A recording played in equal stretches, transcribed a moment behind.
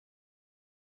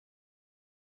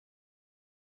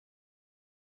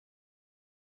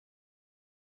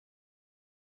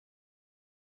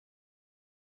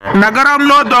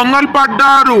నగరంలో దొంగలు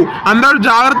పడ్డారు. అందరూ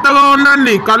జాగ్రత్తగా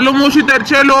ఉండండి. కళ్ళు మూసి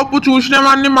తెరిచే లోపు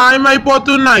చూసినవన్నీ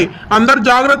మాయమైపోతున్నాయి. అందరూ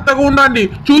జాగ్రత్తగా ఉండండి.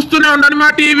 చూస్తూనే ఉండండి మా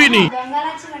టీవీని.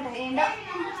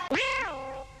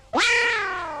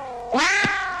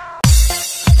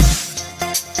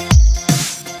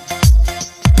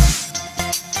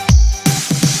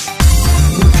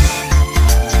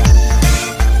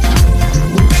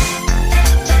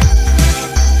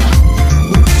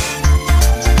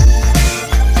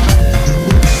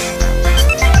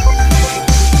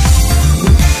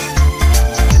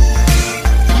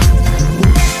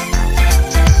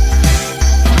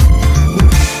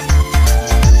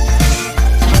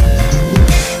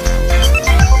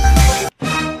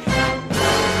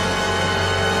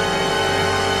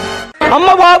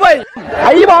 అమ్మ బాబాయ్,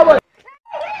 అయ్యి బాబాయ్.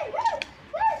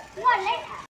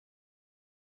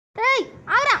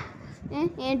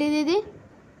 ఏంటిది ఇది?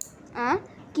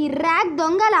 కిరాక్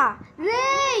దొంగలా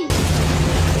రేయ్?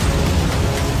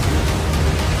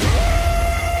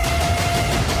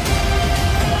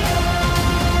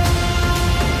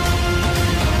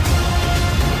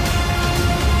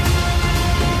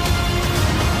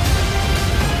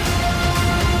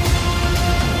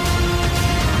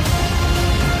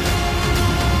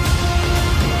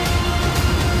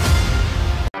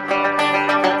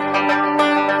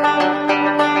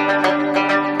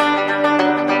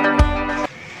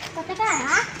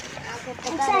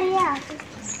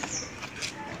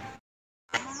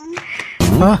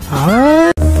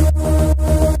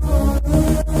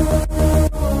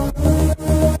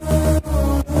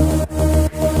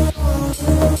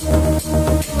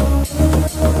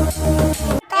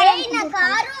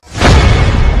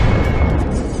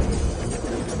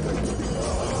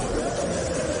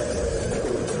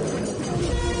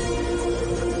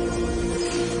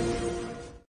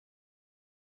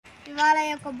 ఇవాళ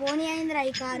యొక్క బోని అయిందిరా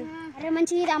ఈ కారు. అరే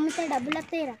మంచిగా అమ్మితే డబ్బులు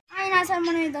వస్తాయిరా. ఆయన అసలు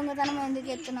మనం ఈ దొంగతనం ఎందుకు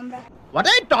ఎత్తున్నాం రా?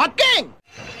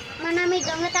 మనం ఈ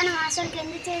దొంగతనం అసలు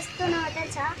ఎందుకు చేస్తున్నావు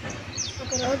తెలుసా?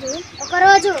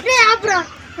 ఒకరోజు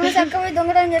నువ్వు చక్కగా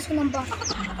దొంగతనం చేసుకుందాం పా.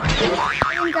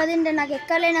 ఇంకదింటే నాకు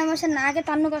ఎక్కలేని ఎమోషన్ నాకే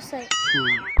తన్నుకు వస్తాయి.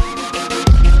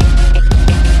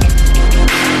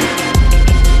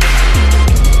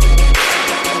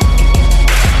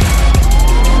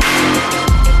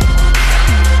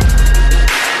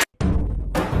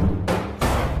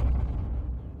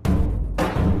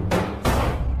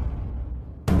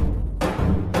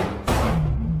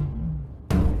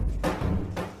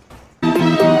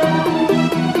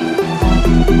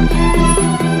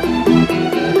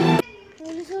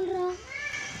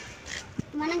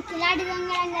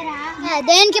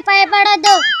 దేనికి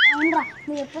భయపడద్దు. అవునరా,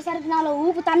 నువ్వు ఎప్పటిసరికి నాలో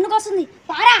ఊపు తన్నుకొస్తుంది.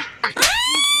 పారా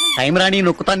టైం రాని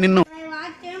నొక్కుతాను నిన్ను.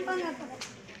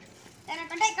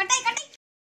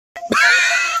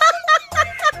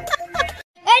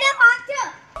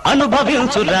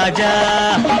 అనుభవించు రాజా,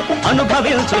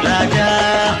 అనుభవించు రాజా.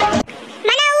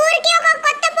 మన ఊరికి ఒక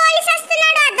కొత్త పోలీస్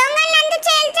వస్తున్నాడు. ఆ దొంగలందు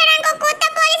చేల్చడానికి ఒక కొత్త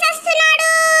పోలీస్ వస్తున్నాడు.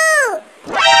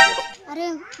 అరే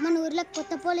మన ఊర్లో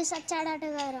కొత్త పోలీస్ వచ్చాడట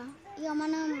గారా. ఇక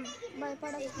మనం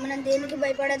భయపడదు. మనం దేనికి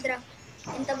భయపడద్దురా.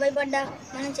 ఎంత భయపడ్డా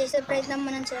మనం చేసే ప్రయత్నం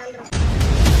మనం చేయాలిరా.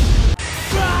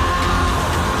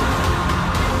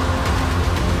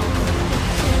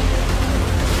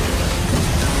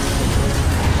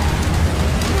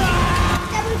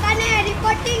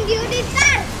 Reporting duty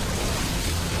sir.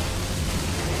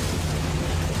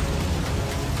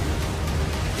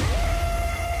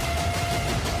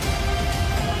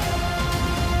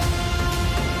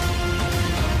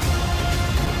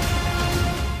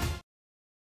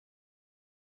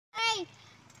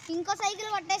 ఇంకో సైకిల్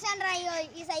పట్టేశాను రా.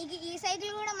 ఈ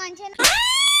సైకిల్ కూడా మంచిగా.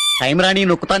 టైం రాని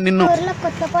నొక్కుతాను నిన్ను. ఊర్లో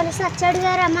కొత్త పోలీసు వచ్చాడు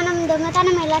గారా. మనం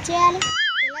దొంగతనం ఎలా చేయాలి?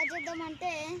 ఎలా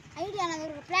చేద్దామంటే ఐడియా నా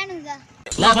దగ్గర ప్లాన్ ఉందా?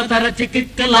 లవతర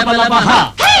చికిత్స లబలబహ,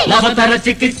 లవతర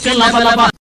చికిత్స లబలబహ.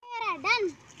 డన్.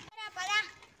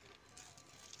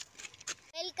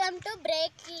 వెల్కమ్ టు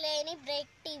బ్రేక్ లేని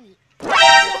బ్రేక్ టీవీ.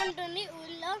 ఉంటుంది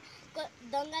ఊళ్ళో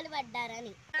దొంగలు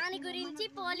పడ్డారని. దాని గురించి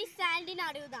పోలీస్ శాండీని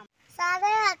అడుగుదాం.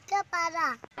 సరే అక్క పరా.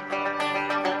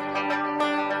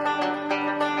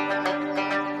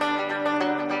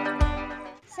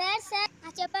 సార్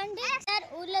చెప్పండి సార్.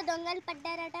 ఊర్లో దొంగలు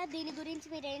పడ్డారట, దీని గురించి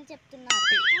మీరు ఏం చెప్తున్నారు?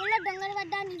 ఊర్లో దొంగలు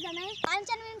పడ్డా నిజమే.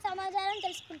 కాంచన్ మేము సమాచారం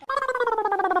తెలుసుకుంటాం.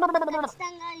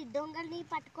 ఖచ్చితంగా ఈ దొంగల్ని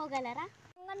పట్టుకోగలరా?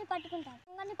 దొంగల్ని పట్టుకుంటాం.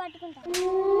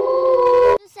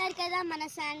 చూసారు కదా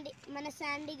మన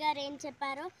శాండీ గారు ఏం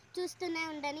చెప్పారో. చూస్తూనే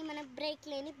ఉండని మన బ్రేక్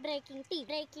లేని బ్రేకింగ్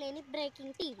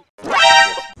టీవీ.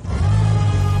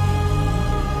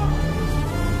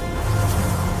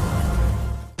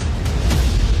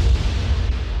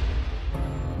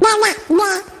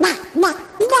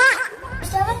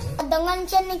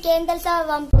 నీకేం తెలుసా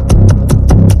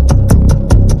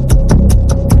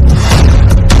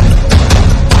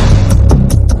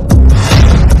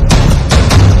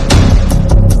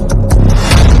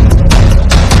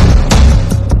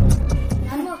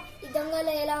అమ్మో ఈ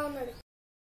దొంగలో ఎలా ఉన్నాడు?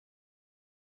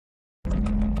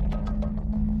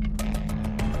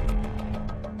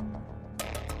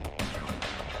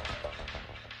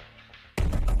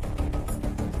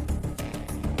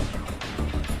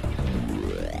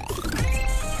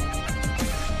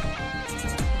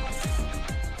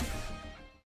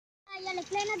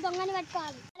 ఎట్లయినా దొంగని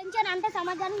పట్టుకోవాలి. అంత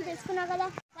సమాధానం తెలుసుకున్నావు కదా,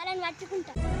 వాళ్ళని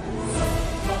పట్టుకుంటా.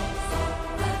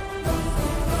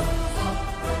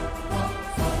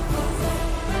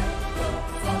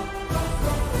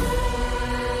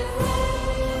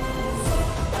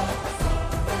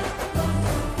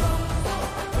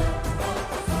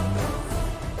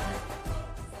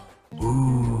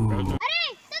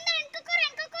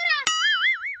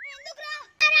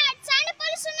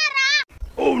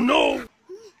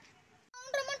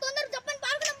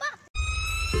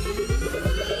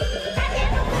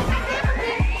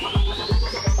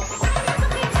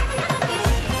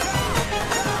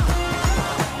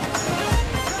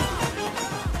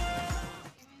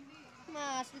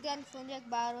 ఫోన్ చేయక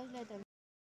బాగా రోజులు అవుతుంది.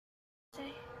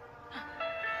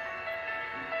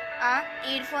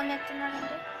 ఈడు ఫోన్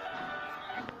చేస్తున్నాడంటే.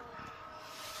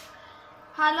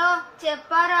 హలో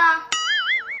చెప్పారా?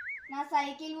 నా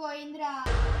సైకిల్ పోయిందిరా.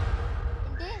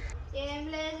 అంటే ఏం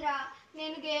లేదురా,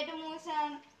 నేను గేటు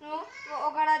మూసాను,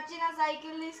 ఒకడు వచ్చి నా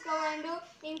సైకిల్ తీసుకోపోయిండు,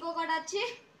 ఇంకొకటి వచ్చి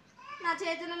నా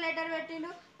చేతిలో లెటర్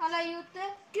పెట్టిండు. అలా చూస్తే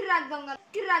కిరాక్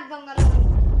దొంగలు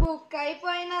బుక్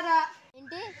అయిపోయినారా.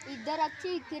 ఏంటి ఇద్దరు వచ్చి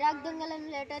కిరాక్ దొంగలను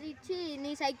లెటర్ ఇచ్చి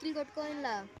నీ సైకిల్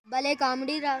కొట్టుకోయిలా? భలే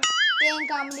కామెడీరా. ఏం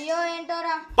కామెడీయో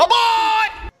ఏంటోరా,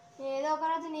 ఏదో ఒక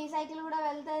రోజు నీ సైకిల్ కూడా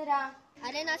వెళ్తుందిరా.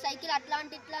 అరే నా సైకిల్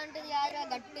ఇట్లాంటిది యారా,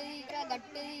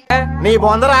 గట్టిది నీ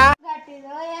బొందరా,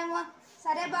 గట్టిదో ఏమో.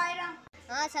 సరే బాయ్ రా.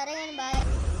 సరే కానీ బాయ్.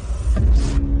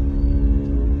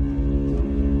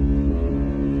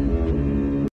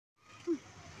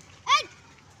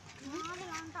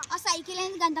 ఆ సైకిల్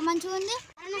ఎందుకు అంత మంచిగా ఉంది?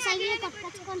 సైకిల్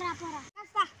కొట్టుకొని రాపోరా.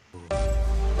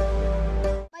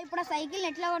 ఇప్పుడు ఆ సైకిల్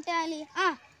ఎట్లా కొట్టేయాలి?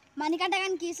 మణికంట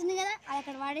కానీ కీసింది కదా, అది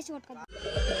అక్కడ వాడేసి కొట్టుకోవాలి.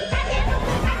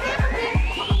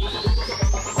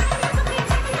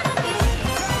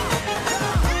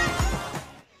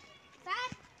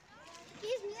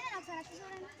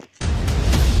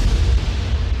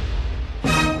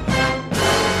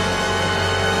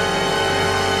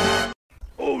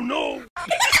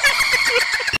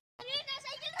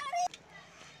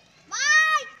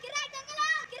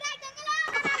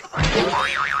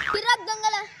 కిరాక్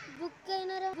దొంగల బుక్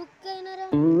అయినారా.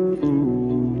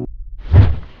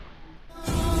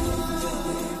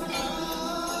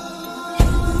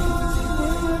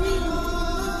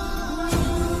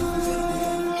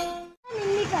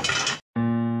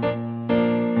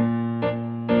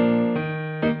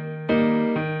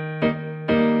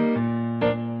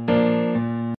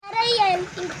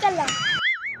 ఇంకల్లా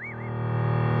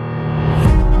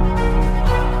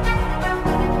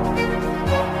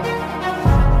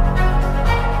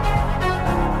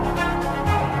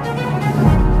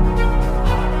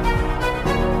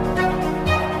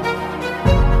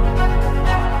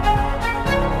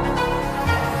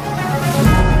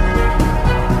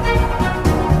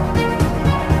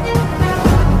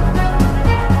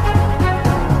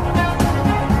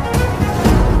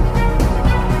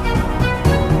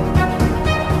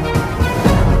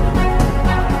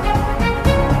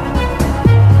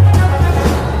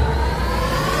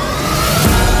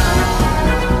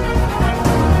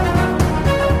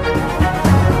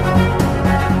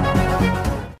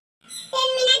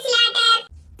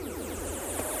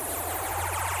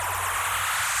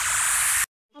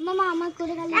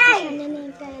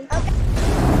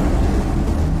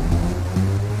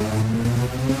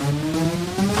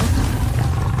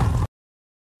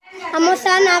అమ్మో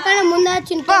సార్ నాకన్నా ముందు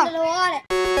చిన్న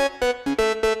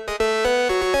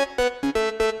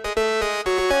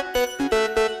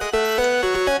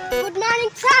good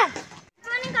morning sir.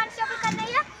 Morning constable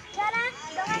Kannayya.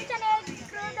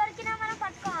 దొరికినా మనం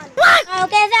పట్టుకోవాలి.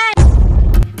 Okay sir.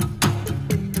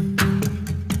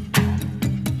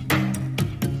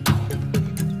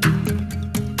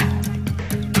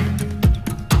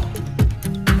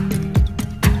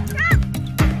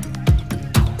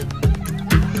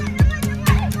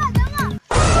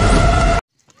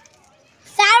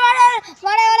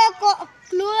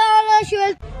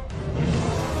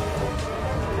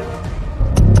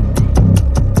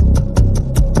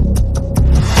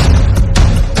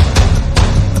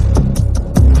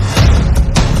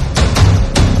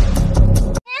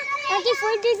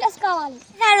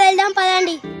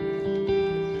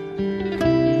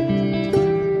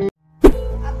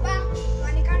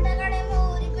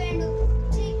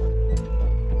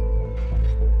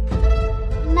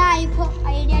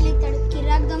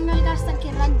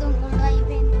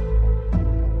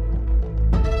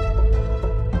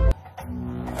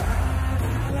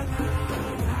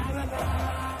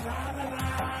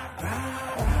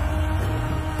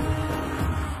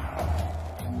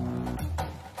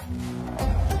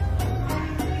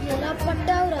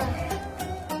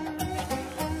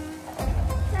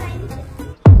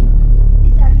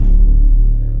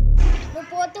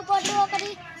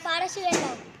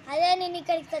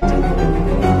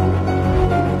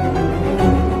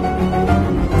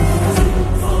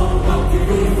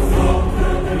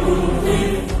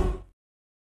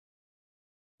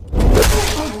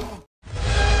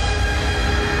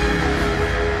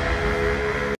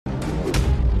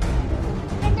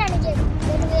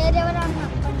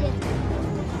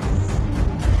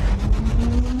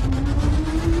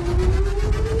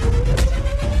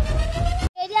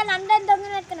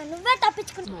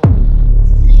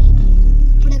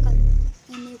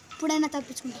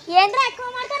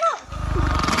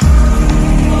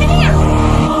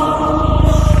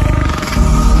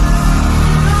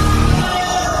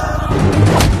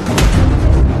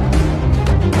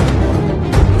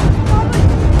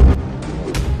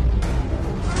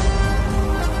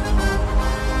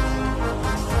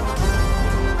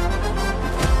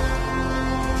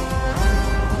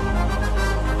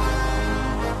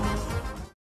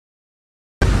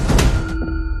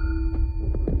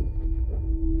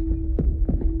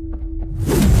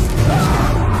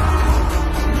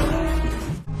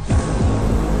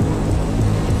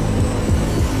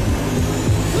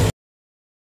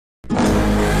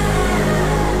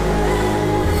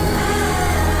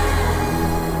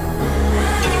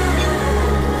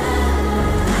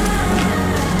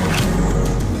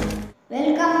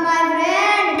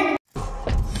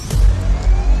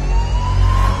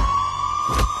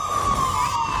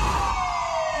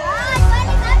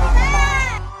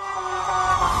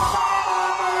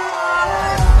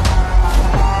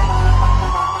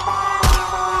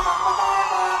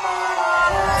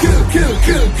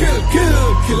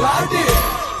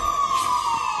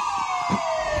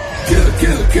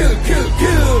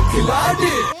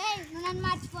 నువ్వు నన్ను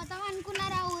మర్చిపోతావు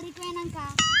అనుకున్నారా ఊరికి పోయినాక?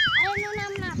 అరే నువ్వు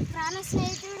నా ప్రాణ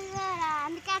స్నేహితుడు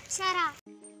అందుకే వచ్చారా?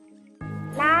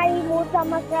 నా ఈ 3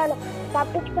 సంవత్సరాలు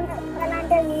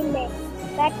తప్పించుకున్నానంటే వీళ్ళే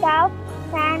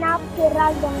ఫ్యాన్ ఆఫ్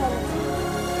కిరాక్ దొంగలు.